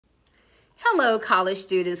Hello, college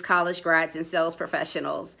students, college grads, and sales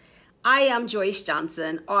professionals. I am Joyce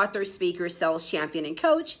Johnson, author, speaker, sales champion, and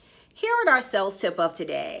coach, here with our sales tip of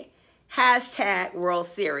today, hashtag World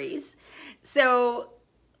Series. So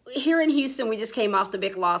here in Houston, we just came off the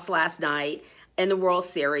big loss last night in the World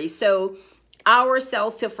Series. So our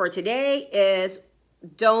sales tip for today is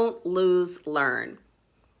don't lose, learn.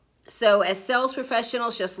 So as sales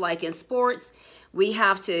professionals, just like in sports, we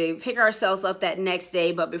have to pick ourselves up that next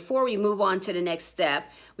day. But before we move on to the next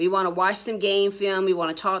step, we want to watch some game film. We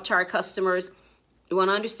want to talk to our customers. We want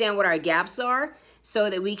to understand what our gaps are so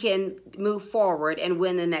that we can move forward and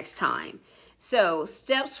win the next time. So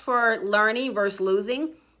steps for learning versus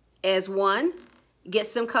losing is 1, get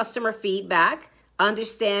some customer feedback.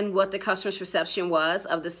 Understand what the customer's perception was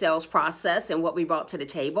of the sales process and what we brought to the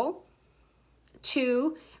table.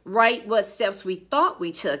 2, write what steps we thought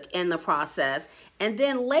we took in the process, and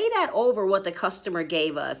then lay that over what the customer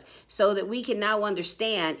gave us so that we can now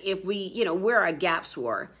understand if where our gaps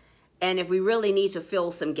were and if we really need to fill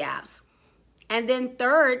some gaps. And then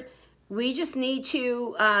 3rd, we just need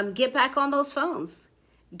to get back on those phones.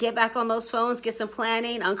 Get back on those phones, get some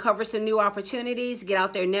planning, uncover some new opportunities, get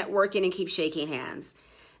out there networking, and keep shaking hands.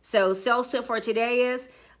 So sales tip for today is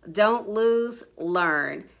don't lose,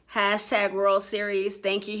 learn. Hashtag World Series.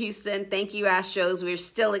 Thank you, Houston. Thank you, Astros. We're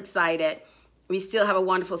still excited. We still have a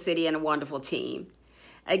wonderful city and a wonderful team.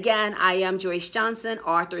 Again, I am Joyce Johnson,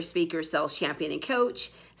 author, speaker, sales champion, and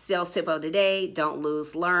coach. Sales tip of the day, don't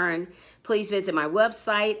lose, learn. Please visit my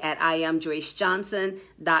website at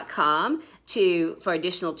iamjoycejohnson.com for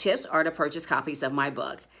additional tips or to purchase copies of my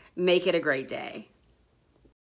book. Make it a great day.